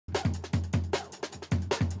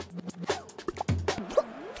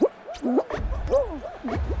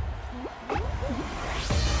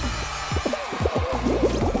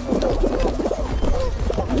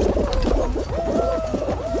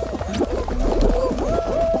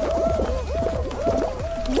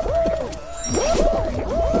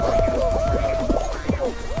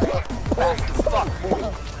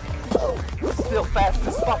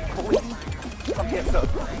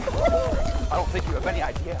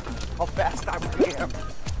how fast I really am.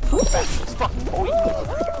 How fast as fuck, boy.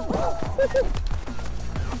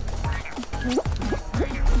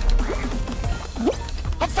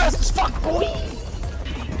 How fast as fuck, boy.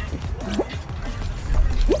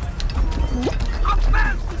 How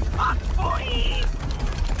fast as fuck, boy.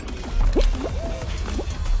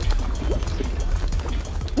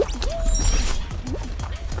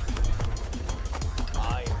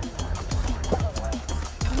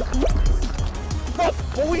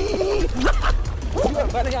 Boy! You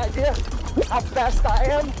have any idea how fast I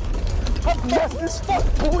am? How fast as fuck,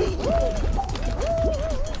 boy!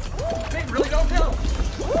 They really don't know.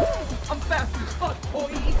 I'm fast as fuck,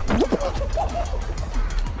 boy!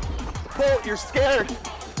 Bolt, you're scared.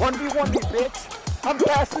 1v1 me, bitch. I'm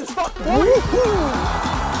fast as fuck, boy!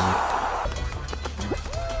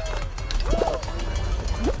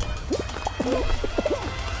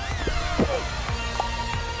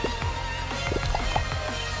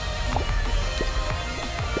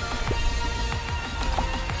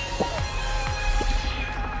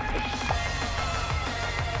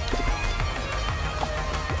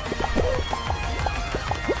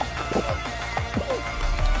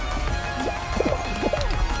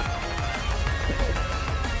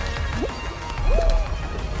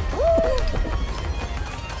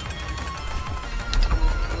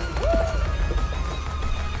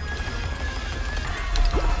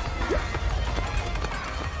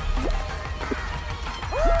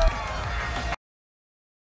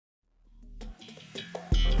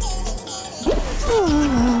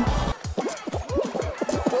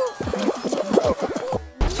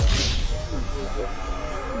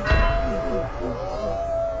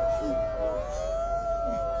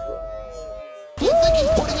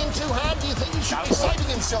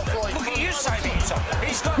 Look at you saving himself.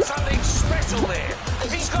 He's got something special there.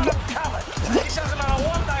 He's got him covered. It doesn't matter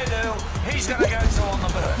what they do, he's going to go to on the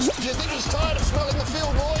burst. Do you think he's tired of smelling the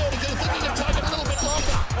field, Roy, or do you think he can take it a little bit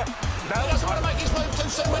longer? No, he doesn't want to make his move too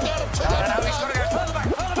soon. We're down to 2 No, he's got to go further back,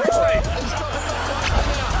 Steve. He's got to go right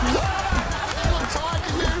now. He looked tired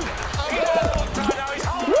to you. He doesn't look tired, no, he's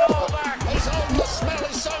holding it all back. He's holding the smell.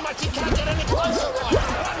 He's so much he can't get any closer, right?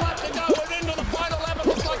 1 lap to go. We're into the final lap. It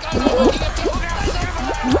looks like Ono making it.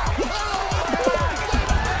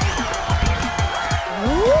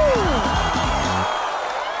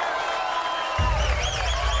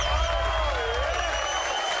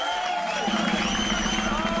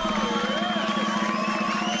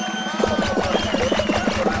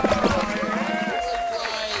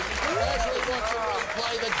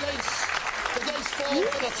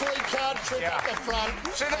 At the front.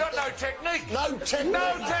 See, they've got no technique. No technique.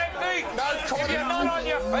 No technique. No If you're not on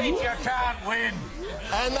your feet, you can't win.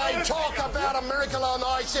 And they talk about a miracle on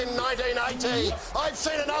ice in 1980. I've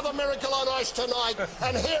seen another miracle on ice tonight,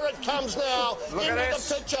 and here it comes now. Look into at the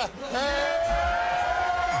this. picture.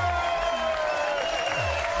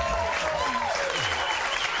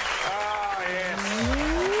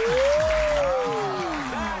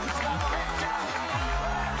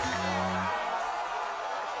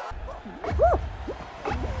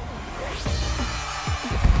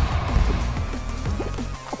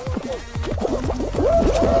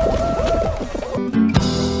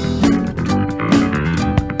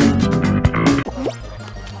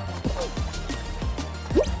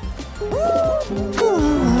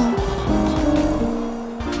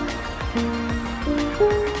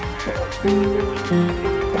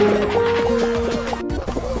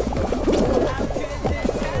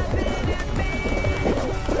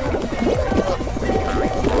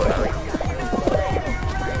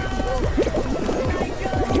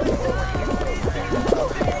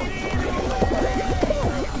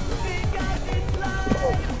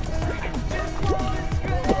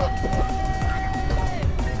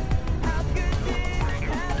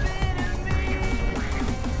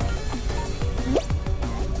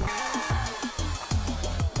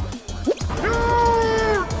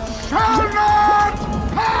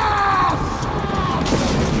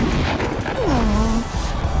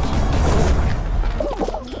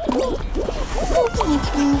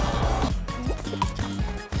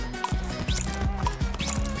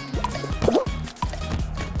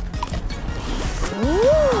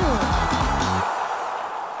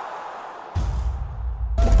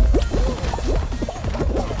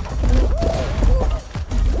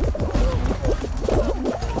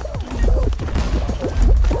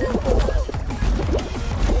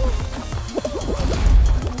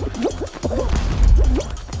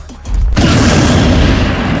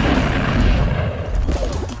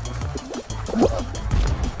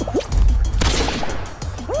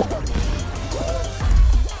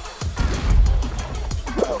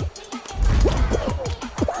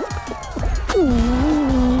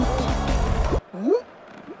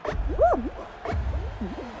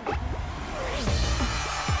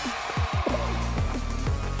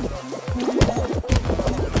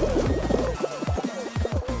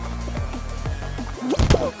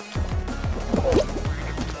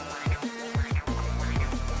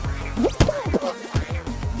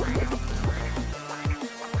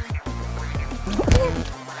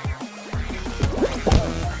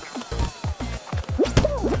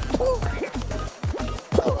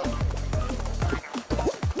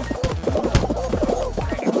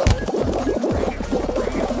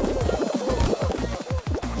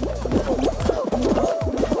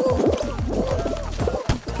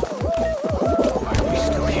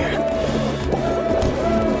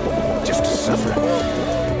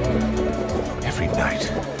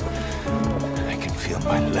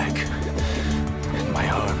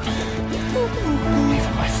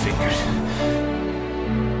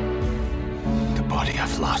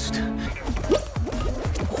 have lost.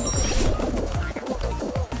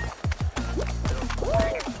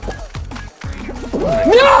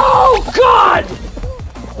 No! God!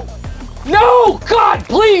 No! God,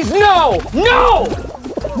 please, no! No!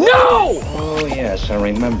 No! Oh, yes, I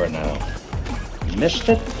remember now. Missed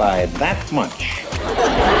it by that much.